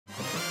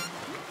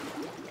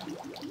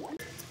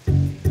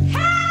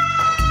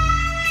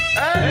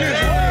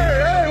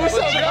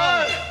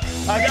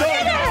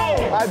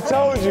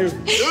you.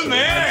 Good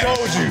man. I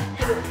told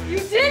you. You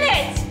did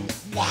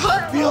it!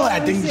 Wow, feel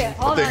that thing. That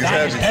thing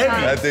is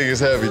heavy. That thing is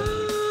heavy.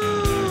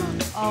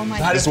 Oh my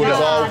How God. did it feel?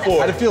 all for.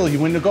 How'd it feel? You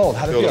win the gold.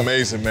 How'd it Feel feel?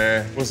 amazing,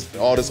 man.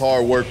 All this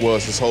hard work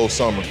was this whole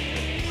summer.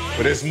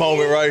 But this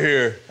moment right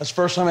here. That's the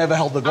first time I ever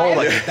held the gold.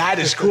 Like, that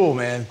is cool,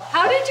 man.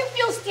 How did you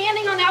feel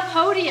standing on that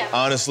podium?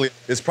 Honestly,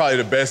 it's probably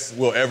the best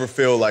we'll ever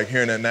feel like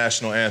hearing that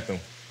national anthem.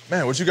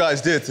 Man, what you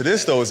guys did to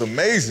this, though, is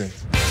amazing.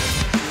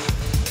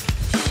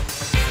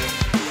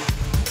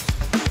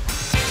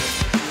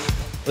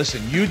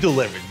 Listen, you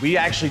delivered. We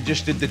actually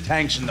just did the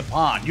tanks in the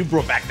pond. You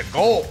brought back the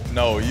gold.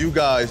 No, you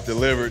guys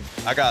delivered.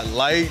 I got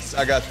lights,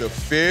 I got the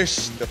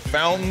fish, the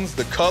fountains,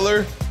 the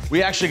color.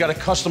 We actually got a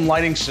custom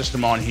lighting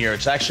system on here.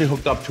 It's actually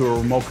hooked up to a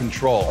remote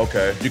control.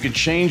 Okay. You can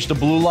change the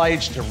blue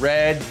lights to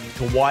red,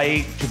 to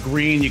white, to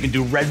green. You can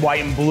do red,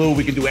 white, and blue.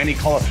 We can do any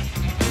color.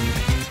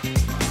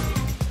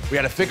 We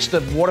had to fix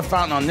the water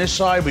fountain on this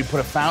side. We put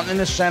a fountain in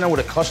the center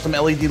with a custom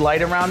LED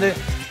light around it.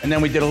 And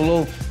then we did a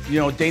little,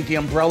 dainty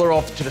umbrella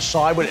off to the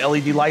side with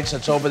LED lights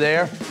that's over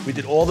there. We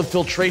did all the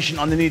filtration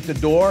underneath the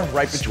door,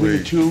 right between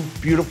the two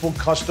beautiful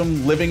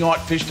custom living art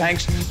fish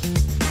tanks.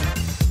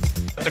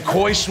 The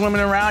koi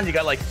swimming around, you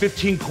got like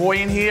 15 koi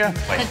in here.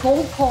 The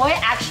gold koi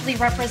actually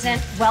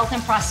represent wealth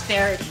and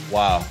prosperity.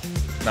 Wow,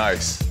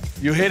 nice.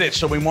 You hit it,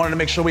 so we wanted to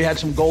make sure we had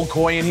some gold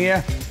koi in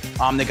here.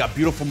 They got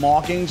beautiful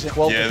markings,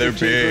 12 Yeah, to they're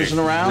 15 big, cruising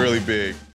around. really big.